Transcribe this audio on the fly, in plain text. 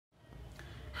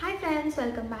Friends,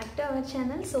 welcome back to our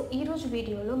channel. So ఈ రోజు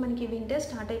వీడియోలో మనకి వింటర్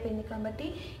స్టార్ట్ అయిపోయింది కాబట్టి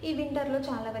ఈ వింటర్లో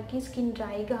చాలా వరకు స్కిన్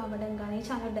డ్రైగా అవ్వడం కానీ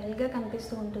చాలా డల్గా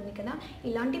కనిపిస్తూ ఉంటుంది కదా.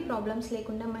 ఇలాంటి ప్రాబ్లమ్స్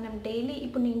లేకుండా మనం డైలీ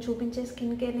ఇప్పుడు నేను చూపించే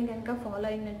స్కిన్ కేర్ని కనుక ఫాలో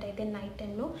అయినట్టయితే నైట్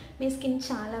టైంలో మీ స్కిన్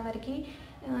చాలా వరకు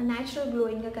న్యాచురల్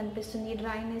గ్లోయింగ్గా కనిపిస్తుంది.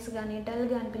 డ్రైనెస్ కానీ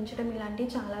డల్గా అనిపించడం ఇలాంటివి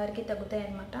చాలా వరకు తగ్గుతాయి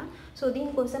అన్నమాట. సో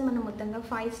దీనికోసం మనం మొత్తంగా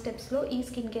 5 స్టెప్స్లో ఈ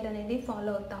స్కిన్ కేర్ అనేది ఫాలో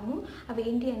అవుతాము. అవి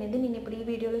ఏంటి అనేది నేను ఇప్పుడు ఈ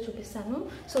వీడియోలో చూపిస్తాను.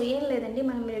 సో ఏం లేదండి,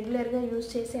 మనం రెగ్యులర్గా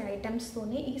యూజ్ చేసే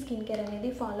ఐటమ్స్తోనే ఈ స్కిన్ కేర్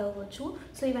అనేది ఫాలో అవ్వచ్చు.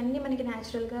 సో ఇవన్నీ మనకి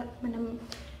న్యాచురల్గా మనం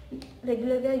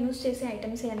రెగ్యులర్గా యూజ్ చేసే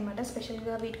ఐటమ్సే అనమాట.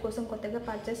 స్పెషల్గా వీటి కోసం కొత్తగా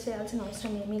పర్చేస్ చేయాల్సిన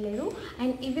అవసరం ఏమీ లేదు.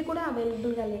 అండ్ ఇవి కూడా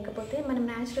అవైలబుల్గా లేకపోతే మనం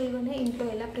న్యాచురల్గానే ఇంట్లో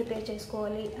ఎలా ప్రిపేర్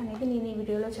చేసుకోవాలి అనేది నేను ఈ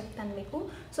వీడియోలో చెప్తాను మీకు.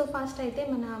 సో ఫస్ట్ అయితే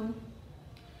మన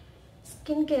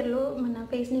స్కిన్ కేర్లో మన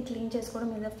ఫేస్ని క్లీన్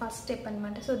చేసుకోవడం ఇది ఫస్ట్ స్టెప్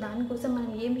అనమాట. సో దానికోసం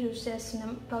మనం ఏం యూజ్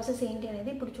చేస్తున్నాం, ప్రాసెస్ ఏంటి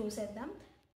అనేది ఇప్పుడు చూసేద్దాం.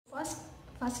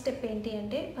 ఫస్ట్ స్టెప్ ఏంటి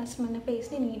అంటే ఫస్ట్ మన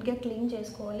ఫేస్ని నీట్గా క్లీన్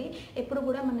చేసుకోవాలి. ఎప్పుడు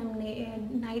కూడా మనం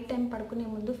నైట్ టైం పడుకునే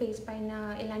ముందు ఫేస్ పైన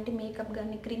ఎలాంటి మేకప్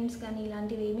కానీ క్రీమ్స్ కానీ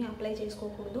ఇలాంటివి ఏమీ అప్లై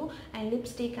చేసుకోకూడదు. అండ్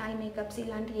లిప్స్టిక్, ఐ మేకప్స్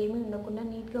ఇలాంటివి ఏమీ ఉండకుండా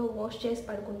నీట్గా వాష్ చేసి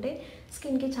పడుకుంటే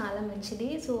స్కిన్కి చాలా మంచిది.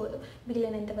 సో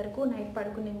వీలైనంత వరకు నైట్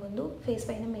పడుకునే ముందు ఫేస్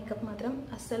పైన మేకప్ మాత్రం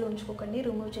అస్సలు ఉంచుకోకండి,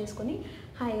 రిమూవ్ చేసుకొని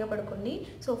హాయిగా పడుకోండి.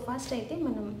 సో ఫస్ట్ అయితే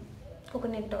మనం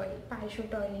coconut oil,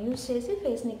 parachute oil use చేసి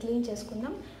ఫేస్ని క్లీన్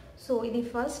చేసుకుందాం. సో ఇది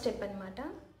ఫస్ట్ స్టెప్ అనమాట.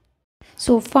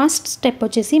 సో ఫస్ట్ స్టెప్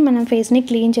వచ్చేసి మనం ఫేస్ని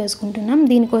క్లీన్ చేసుకుంటున్నాం.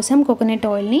 దీనికోసం కోకోనట్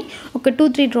ఆయిల్ని ఒక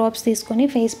 2-3 డ్రాప్స్ తీసుకొని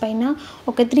ఫేస్ పైన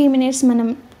ఒక 3 మినిట్స్ మనం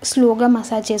స్లోగా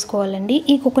మసాజ్ చేసుకోవాలండి.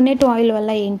 ఈ కోకోనట్ ఆయిల్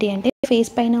వల్ల ఏంటి అంటే ఫేస్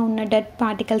పైన ఉన్న డర్ట్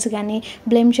పార్టికల్స్ కానీ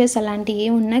బ్లెమిషెస్ అలాంటివి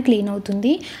ఏమున్నా క్లీన్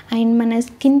అవుతుంది. అండ్ మన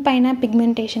స్కిన్ పైన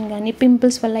పిగ్మెంటేషన్ కానీ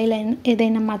పింపుల్స్ వల్ల ఇలా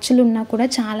ఏదైనా మచ్చలు ఉన్నా కూడా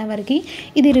చాలా వరకు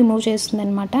ఇది రిమూవ్ చేస్తుంది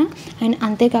అనమాట. అండ్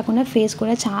అంతేకాకుండా ఫేస్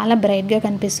కూడా చాలా బ్రైట్గా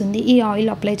కనిపిస్తుంది ఈ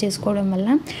ఆయిల్ అప్లై చేసుకోవడం వల్ల.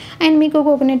 అండ్ మీకు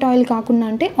కోకోనట్ ఆయిల్ కాకుండా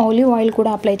అంటే ఆలివ్ ఆయిల్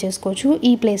కూడా అప్లై చేసుకోవచ్చు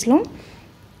ఈ ప్లేస్లో.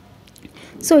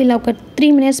 సో ఇలా ఒక 3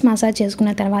 మినిట్స్ మసాజ్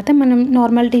చేసుకున్న తర్వాత మనం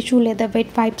నార్మల్ టిష్యూ లేదా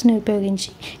వెట్ వైప్స్ని ఉపయోగించి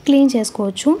క్లీన్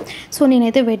చేసుకోవచ్చు. సో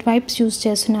నేనైతే వెట్ వైప్స్ యూస్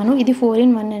చేస్తున్నాను. ఇది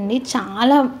 4-in-1 అండి,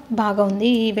 చాలా బాగా ఉంది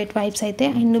ఈ వెట్ వైప్స్ అయితే.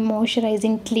 And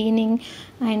moisturising, cleaning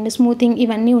and smoothing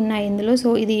ఇవన్నీ ఉన్నాయి ఇందులో.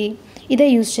 సో ఇదే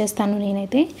యూస్ చేస్తాను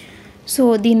నేనైతే. సో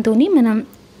దీంతో మనం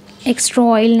ఎక్స్ట్రా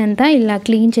ఆయిల్ని అంతా ఇలా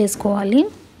క్లీన్ చేసుకోవాలి.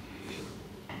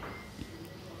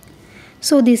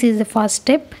 So this is the first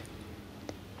step.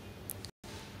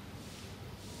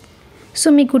 So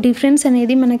మీకు డిఫరెన్స్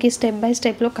అనేది మనకి స్టెప్ బై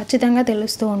స్టెప్లో ఖచ్చితంగా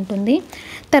తెలుస్తూ ఉంటుంది.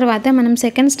 తర్వాత మనం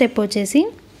సెకండ్ స్టెప్ వచ్చేసి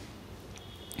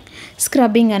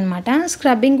స్క్రబ్బింగ్ అనమాట.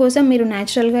 స్క్రబ్బింగ్ కోసం మీరు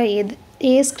న్యాచురల్గా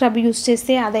ఏ స్క్రబ్ యూస్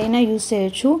చేస్తే అదైనా యూస్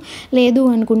చేయొచ్చు. లేదు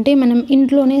అనుకుంటే మనం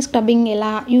ఇంట్లోనే స్క్రబ్బింగ్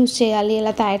ఎలా యూస్ చేయాలి,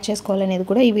 ఎలా తయారు చేసుకోవాలనేది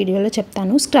కూడా ఈ వీడియోలో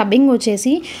చెప్తాను. స్క్రబ్బింగ్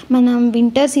వచ్చేసి మనం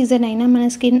వింటర్ సీజన్ అయినా మన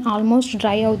స్కిన్ ఆల్మోస్ట్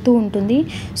డ్రై అవుతూ ఉంటుంది.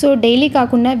 సో డైలీ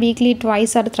కాకుండా వీక్లీ 2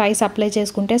 or 3 అప్లై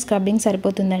చేసుకుంటే స్క్రబ్బింగ్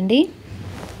సరిపోతుందండి.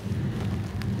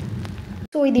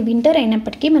 సో ఇది వింటర్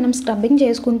అయినప్పటికీ మనం స్క్రబ్బింగ్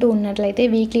చేసుకుంటూ ఉన్నట్లయితే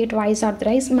వీక్లీ 2 or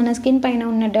 3 మన స్కిన్ పైన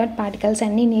ఉన్న డర్ట్ పార్టికల్స్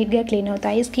అన్నీ నీట్గా క్లీన్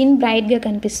అవుతాయి. స్కిన్ బ్రైట్గా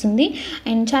కనిపిస్తుంది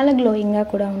అండ్ చాలా గ్లోయింగ్గా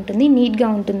కూడా ఉంటుంది, నీట్గా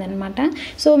ఉంటుంది అనమాట.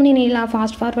 సో నేను ఇలా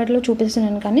ఫాస్ట్ ఫార్వర్డ్లో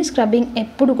చూపిస్తున్నాను, కానీ స్క్రబ్బింగ్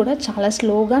ఎప్పుడు కూడా చాలా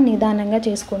స్లోగా నిదానంగా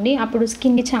చేసుకోండి, అప్పుడు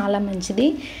స్కిన్కి చాలా మంచిది.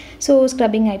 సో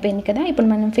స్క్రబ్బింగ్ అయిపోయింది కదా, ఇప్పుడు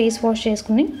మనం ఫేస్ వాష్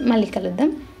చేసుకుని మళ్ళీ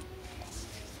కలుద్దాం.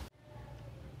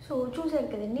 సో చూసారు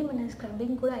కదండి, మన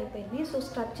స్క్రబ్బింగ్ కూడా అయిపోయింది. సో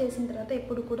స్క్రబ్ చేసిన తర్వాత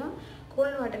ఎప్పుడు కూడా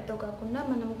కోల్డ్ వాటర్తో కాకుండా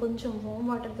మనం కొంచెం వామ్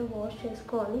వాటర్తో వాష్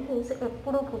చేసుకోవాలి ఫేస్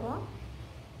ఎప్పుడూ కూడా.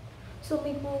 సో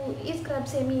మీకు ఈ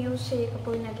స్క్రబ్స్ ఏమీ యూజ్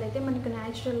చేయకపోయినట్లయితే మనకు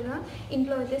న్యాచురల్గా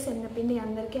ఇంట్లో అయితే శనగపిండి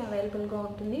అందరికీ అవైలబుల్గా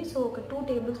ఉంటుంది. సో ఒక 2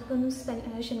 tablespoons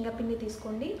శనగపిండి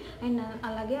తీసుకోండి. అండ్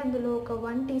అలాగే అందులో ఒక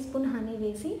 1 teaspoon హనీ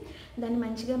వేసి దాన్ని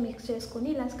మంచిగా మిక్స్ చేసుకొని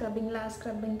ఇలా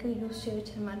స్క్రబ్బింగ్కి యూజ్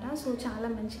చేయొచ్చు అనమాట. సో చాలా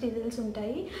మంచి రిజల్ట్స్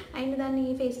ఉంటాయి. అండ్ దాన్ని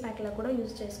ఫేస్ ప్యాక్లా కూడా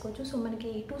యూజ్ చేసుకోవచ్చు. సో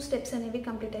మనకి 2 స్టెప్స్ అనేవి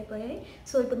కంప్లీట్ అయిపోయాయి.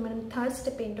 సో ఇప్పుడు మనం థర్డ్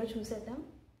స్టెప్ ఏంటో చూసేద్దాం.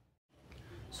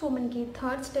 సో మనకి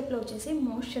థర్డ్ స్టెప్లో వచ్చేసి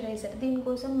మాయిశ్చరైజర్.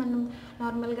 దీనికోసం మనం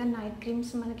నార్మల్గా నైట్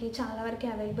క్రీమ్స్ మనకి చాలా వరకు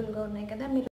అవైలబుల్గా ఉన్నాయి కదా,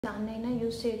 మీరు దాన్నైనా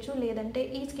యూజ్ చేయొచ్చు. లేదంటే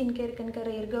ఈ స్కిన్ కేర్ కనుక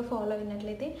రేర్గా ఫాలో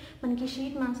అయినట్లయితే మనకి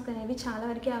షీట్ మాస్క్ అనేవి చాలా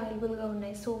వరకు అవైలబుల్గా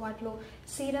ఉన్నాయి. సో వాటిలో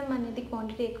సీరం అనేది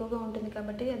క్వాంటిటీ ఎక్కువగా ఉంటుంది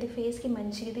కాబట్టి అది ఫేస్కి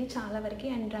మంచిది చాలా వరకు.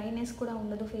 అండ్ డ్రైనెస్ కూడా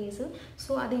ఉండదు ఫేస్.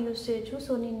 సో అది యూజ్ చేయొచ్చు.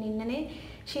 సో నేను నిన్ననే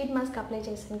షీట్ మాస్క్ అప్లై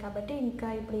చేశాను కాబట్టి ఇంకా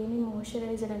ఇప్పుడు ఏమీ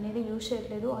మాయిశ్చరైజర్ అనేది యూజ్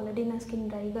చేయట్లేదు. ఆల్రెడీ నా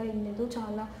స్కిన్ డ్రైగా ఏం లేదు,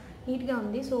 చాలా నీట్గా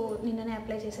ఉంది. సో నిన్ననే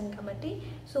అప్లై చేశాను కాబట్టి.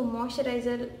 సో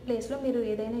మాయిశ్చరైజర్ ప్లేస్లో మీరు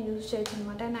ఏదైనా యూజ్ చేయొచ్చు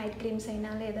అనమాట. నైట్ క్రీమ్స్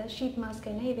అయినా లేదా షీట్ మాస్క్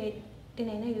అయినా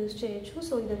వేటినైనా యూజ్ చేయొచ్చు.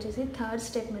 సో ఇది వచ్చేసి థర్డ్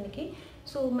స్టెప్ మనకి.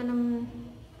 సో మనం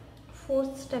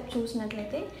ఫోర్త్ స్టెప్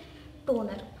చూసినట్లయితే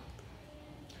టోనర్.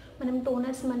 మనం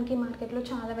టోనర్స్ మనకి మార్కెట్లో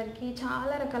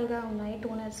చాలా రకాలుగా ఉన్నాయి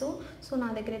టోనర్స్. సో నా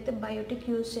దగ్గర అయితే బయోటిక్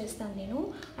యూజ్ చేస్తాను నేను.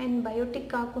 అండ్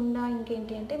బయోటిక్ కాకుండా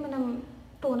ఇంకేంటి అంటే మనం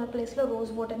టోనర్ ప్లేస్లో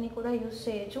రోజ్ వాటర్ని కూడా యూజ్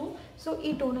చేయొచ్చు. సో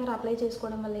ఈ టోనర్ అప్లై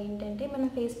చేసుకోవడం వల్ల ఏంటంటే మన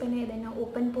ఫేస్ పైన ఏదైనా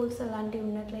ఓపెన్ పోల్స్ అలాంటివి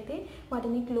ఉన్నట్లయితే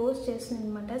వాటిని క్లోజ్ చేస్తుంది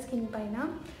అనమాట. స్కిన్ పైన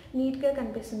నీట్గా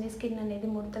కనిపిస్తుంది. స్కిన్ అనేది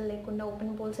ముడతలు లేకుండా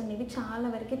ఓపెన్ పోల్స్ అనేవి చాలా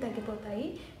వరకు తగ్గిపోతాయి.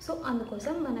 సో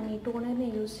అందుకోసం మనం ఈ టోనర్ని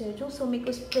యూజ్ చేయొచ్చు. సో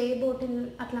మీకు స్ప్రే బాటిల్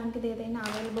అట్లాంటిది ఏదైనా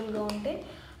అవైలబుల్గా ఉంటే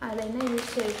అదైనా యూజ్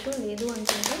చేయొచ్చు. లేదు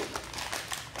అనుకుంటే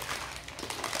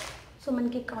సో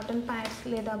మనకి కాటన్ ప్యాడ్స్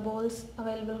లేదా బౌల్స్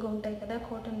అవైలబుల్గా ఉంటాయి కదా,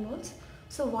 కాటన్ బౌల్స్.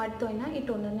 సో వాటితో అయినా ఈ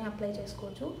టోనర్ని అప్లై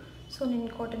చేసుకోవచ్చు. సో నేను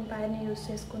కాటన్ ప్యాడ్ని యూజ్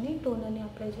చేసుకొని టోనర్ని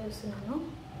అప్లై చేస్తున్నాను.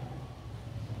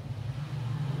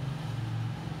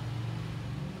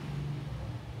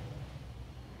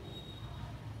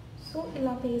 సో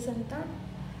ఇలా ఫేస్ అంతా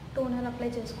టోనర్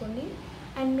అప్లై చేసుకోండి.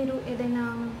 అండ్ మీరు ఏదైనా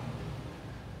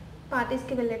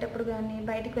పార్టీస్కి వెళ్ళేటప్పుడు కానీ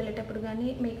బయటికి వెళ్ళేటప్పుడు కానీ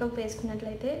మేకప్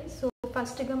వేసుకున్నట్లయితే సో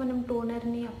ఫస్ట్గా మనం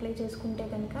టోనర్ని అప్లై చేసుకుంటే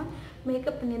కనుక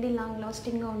మేకప్ అనేది లాంగ్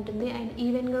లాస్టింగ్గా ఉంటుంది అండ్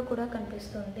ఈవెన్గా కూడా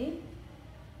కనిపిస్తుంది.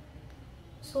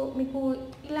 సో మీకు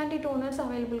ఇలాంటి టోనర్స్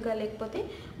అవైలబుల్గా లేకపోతే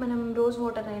మనం రోజ్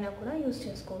వాటర్ అయినా కూడా యూస్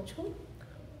చేసుకోవచ్చు.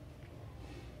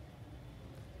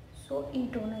 సో ఈ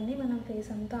టోనర్ని మనం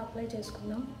ఫేస్ అంతా అప్లై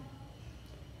చేసుకుందాం.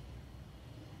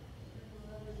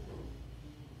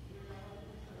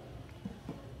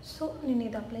 సో నేను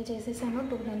ఇది అప్లై చేసేసాను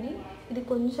టోనర్ని. ఇది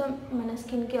కొంచెం మన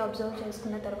స్కిన్కి అబ్జర్వ్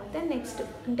చేసుకున్న తర్వాత నెక్స్ట్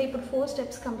అంటే ఇప్పుడు 4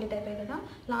 స్టెప్స్ కంప్లీట్ అయిపోయాయి కదా,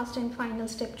 లాస్ట్ అండ్ ఫైనల్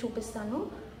స్టెప్ చూపిస్తాను.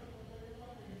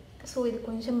 సో ఇది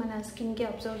కొంచెం మన స్కిన్కి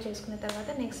అబ్జర్వ్ చేసుకున్న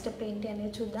తర్వాత నెక్స్ట్ స్టెప్ ఏంటి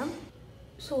అనేది చూద్దాం.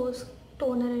 సో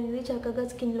టోనర్ అనేది చక్కగా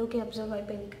స్కిన్లోకి అబ్జర్వ్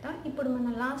అయిపోయింది కదా, ఇప్పుడు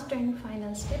మన last and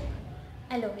final step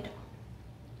aloe vera.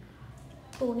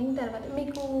 Toning తర్వాత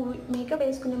మీకు మేకప్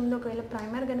వేసుకునే ముందు ఒకవేళ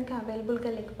ప్రైమర్ కనుక అవైలబుల్గా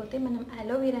లేకపోతే మనం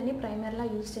అలోవెరాని ప్రైమర్లా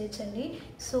యూజ్ చేయొచ్చండి.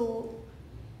 సో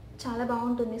చాలా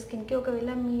బాగుంటుంది స్కిన్కి.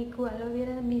 ఒకవేళ మీకు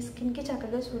అలోవెరా మీ స్కిన్కి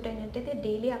చక్కగా సూట్ అయినట్టయితే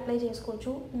డైలీ అప్లై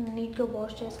చేసుకోవచ్చు నీట్గా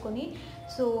వాష్ చేసుకొని.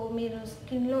 సో మీరు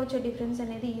స్కిన్లో వచ్చే డిఫరెన్స్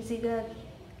అనేది ఈజీగా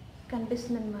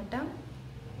కనిపిస్తుంది అనమాట.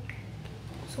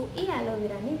 సో ఈ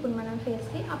అలోవెరాని ఇప్పుడు మనం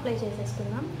ఫేస్కి అప్లై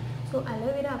చేసేసుకుందాం. సో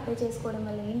అలోవెరా అప్లై చేసుకోవడం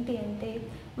వల్ల ఏంటి అంటే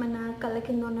మన కళ్ళ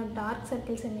కింద ఉన్న డార్క్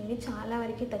సర్కిల్స్ అనేవి చాలా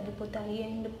వరకు తగ్గిపోతాయి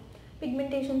అండ్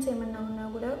పిగ్మెంటేషన్స్ ఏమన్నా ఉన్నా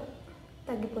కూడా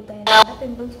తగ్గిపోతాయి అన్నమాట.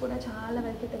 పింపుల్స్ కూడా చాలా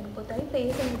వరకు తగ్గిపోతాయి.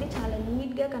 ఫేస్ అనేది చాలా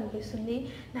నీట్గా కనిపిస్తుంది,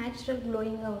 న్యాచురల్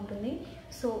గ్లోయింగ్గా ఉంటుంది.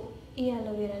 సో ఈ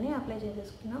అలోవెరాని అప్లై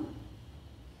చేసేసుకుందాం.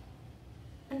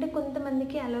 అంటే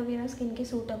కొంతమందికి అలోవెరా స్కిన్కి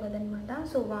సూట్ అవ్వదన్నమాట.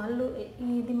 సో వాళ్ళు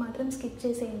ఇది మాత్రం స్కిప్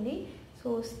చేసేయండి. సో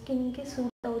స్కిన్కి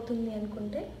సూట్ అవుతుంది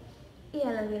అనుకుంటే ఈ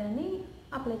అలోవెరాని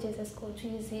అప్లై చేసేసుకోవచ్చు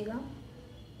ఈజీగా.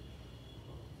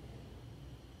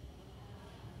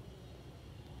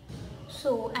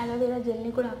 సో అలోవెరా జెల్ని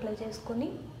కూడా అప్లై చేసుకొని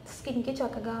స్కిన్కి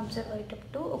చక్కగా అబ్జర్వ్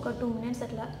అయ్యేటప్పుడు ఒక 2 మినిట్స్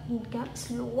అట్లా ఇంకా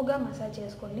స్లోగా మసాజ్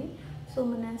చేసుకోండి. సో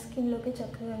మన స్కిన్లోకి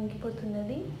చక్కగా ఇంకిపోతుంది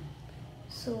అది.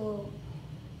 సో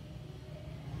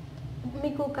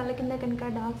మీకు కళ్ళ కింద కనుక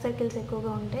డార్క్ సర్కిల్స్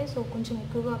ఎక్కువగా ఉంటే సో కొంచెం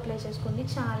ఎక్కువగా అప్లై చేసుకోండి,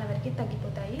 చాలా వరకు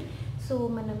తగ్గిపోతాయి. సో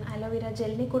మనం అలోవెరా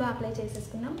జెల్ని కూడా అప్లై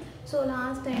చేసేసుకున్నాం. సో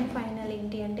లాస్ట్ అండ్ ఫైనల్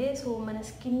ఏంటి అంటే సో మన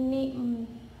స్కిన్ని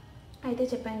అయితే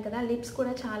చెప్పాను కదా, లిప్స్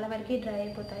కూడా చాలా వరకు డ్రై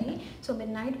అయిపోతాయి. సో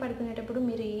మీరు నైట్ పడుకునేటప్పుడు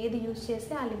మీరు ఏది యూస్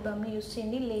చేస్తే ఆ లిప్ బామ్ని యూస్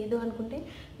చేయండి. లేదు అనుకుంటే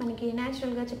మనకి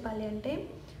న్యాచురల్గా చెప్పాలి అంటే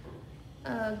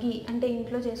గీ అంటే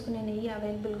ఇంట్లో చేసుకునే నెయ్యి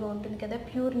అవైలబుల్గా ఉంటుంది కదా,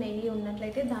 ప్యూర్ నెయ్యి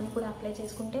ఉన్నట్లయితే దాన్ని కూడా అప్లై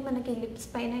చేసుకుంటే మనకి లిప్స్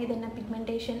పైన ఏదైనా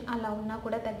పిగ్మెంటేషన్ అలా ఉన్నా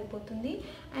కూడా తగ్గిపోతుంది.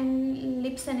 అండ్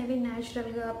లిప్స్ అనేవి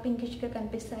న్యాచురల్గా పింకిష్గా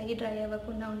కనిపిస్తాయి, డ్రై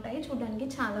అవ్వకుండా ఉంటాయి, చూడడానికి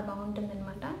చాలా బాగుంటుంది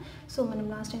అనమాట. సో మనం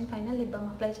last and final lip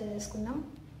balm apply చేసేసుకుందాం.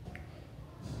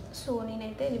 సో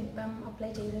నేనైతే లిప్ బామ్ అప్లై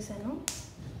చేసేసాను.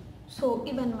 సో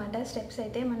ఇవన్నమాట స్టెప్స్.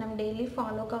 అయితే మనం డైలీ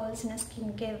ఫాలో కావాల్సిన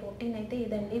స్కిన్ కేర్ రొటీన్ అయితే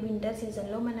ఇదండి. వింటర్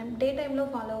సీజన్లో మనం డే టైంలో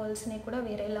ఫాలో అవ్వాల్సినవి కూడా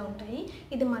వేరేలా ఉంటాయి.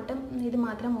 ఇది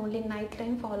మాత్రం ఓన్లీ నైట్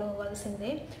టైం ఫాలో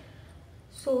అవ్వాల్సిందే.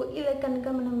 సో ఇలా కనుక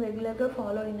మనం రెగ్యులర్గా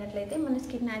ఫాలో అయినట్లయితే మన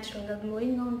స్కిన్ న్యాచురల్గా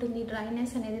గ్లోయింగ్గా ఉంటుంది,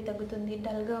 డ్రైనెస్ అనేది తగ్గుతుంది,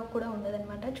 డల్గా కూడా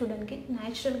ఉండదన్నమాట, చూడడానికి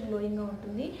న్యాచురల్ గ్లోయింగ్గా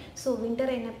ఉంటుంది. సో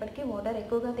వింటర్ అయినప్పటికీ వాటర్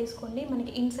ఎక్కువగా తీసుకోండి,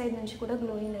 మనకి ఇన్సైడ్ నుంచి కూడా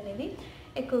గ్లోయింగ్ అనేది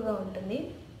ఎక్కువగా ఉంటుంది.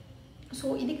 సో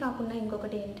ఇది కాకుండా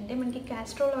ఇంకొకటి ఏంటంటే మనకి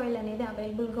క్యాస్ట్రోల్ ఆయిల్ అనేది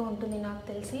అవైలబుల్గా ఉంటుంది నాకు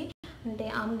తెలిసి, అంటే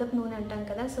ఆమ్దపు నూనె అంటాం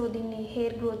కదా. సో దీన్ని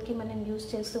హెయిర్ గ్రోత్కి మనం యూస్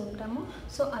చేస్తూ ఉంటాము.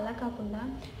 సో అలా కాకుండా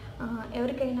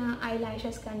ఎవరికైనా ఐ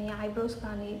ల్యాషెస్ కానీ ఐబ్రోస్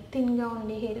కానీ థిన్గా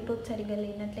ఉండి హెయిర్ గ్రోత్ సరిగ్గా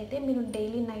లేనట్లయితే మీరు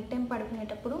డైలీ నైట్ టైం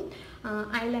పడుకునేటప్పుడు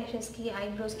ఐ ల్యాషెస్కి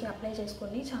ఐబ్రోస్కి అప్లై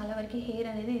చేసుకోండి. చాలా వరకు హెయిర్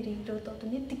అనేది రీగ్రోత్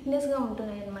అవుతుంది, థిక్నెస్గా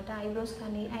ఉంటున్నాయి అనమాట. ఐబ్రోస్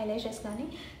కానీ ఐ ల్యాషెస్ కానీ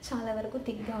చాలా వరకు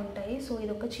థిక్గా ఉంటాయి. సో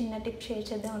ఇది ఒక చిన్న టిప్ షేర్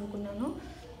చేద్దాం అనుకున్నాను.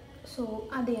 సో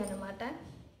అదే అన్నమాట.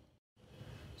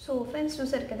 సో ఫ్రెండ్స్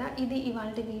చూసారు కదా, ఇది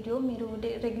ఇవాల్టి వీడియో. మీరు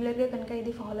రెగ్యులర్గా కనుక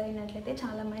ఇది ఫాలో అయినట్లయితే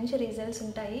చాలా మంచి రిజల్ట్స్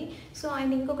ఉంటాయి. సో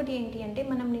అండ్ ఇంకొకటి ఏంటి అంటే,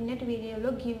 మనం నిన్నటి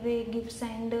వీడియోలో గిఫ్ట్స్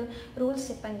అండ్ రూల్స్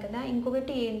చెప్పాం కదా.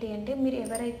 ఇంకొకటి ఏంటి అంటే, మీరు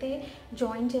ఎవరైతే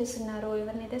జాయిన్ చేస్తున్నారో,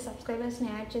 ఎవరినైతే సబ్స్క్రైబర్స్ని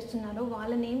యాడ్ చేస్తున్నారో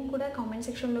వాళ్ళ నేమ్ కూడా కామెంట్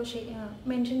సెక్షన్లో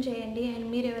మెన్షన్ చేయండి. అండ్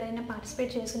మీరు ఎవరైనా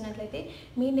పార్టిసిపేట్ చేస్తున్నట్లయితే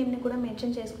మీ నేమ్ని కూడా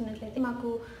మెన్షన్ చేసుకున్నట్లయితే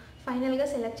మాకు ఫైనల్గా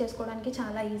సెలెక్ట్ చేసుకోవడానికి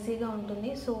చాలా ఈజీగా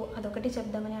ఉంటుంది. సో అదొకటి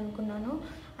చెప్దామని అనుకున్నాను.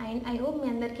 అండ్ ఐ హోప్ మీ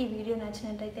అందరికీ ఈ వీడియో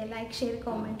నచ్చినట్లయితే like, share,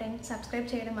 comment and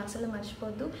subscribe చేయడం అసలు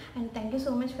మర్చిపోద్దు. And thank you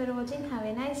so much for watching. Have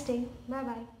a nice day. Bye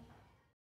bye.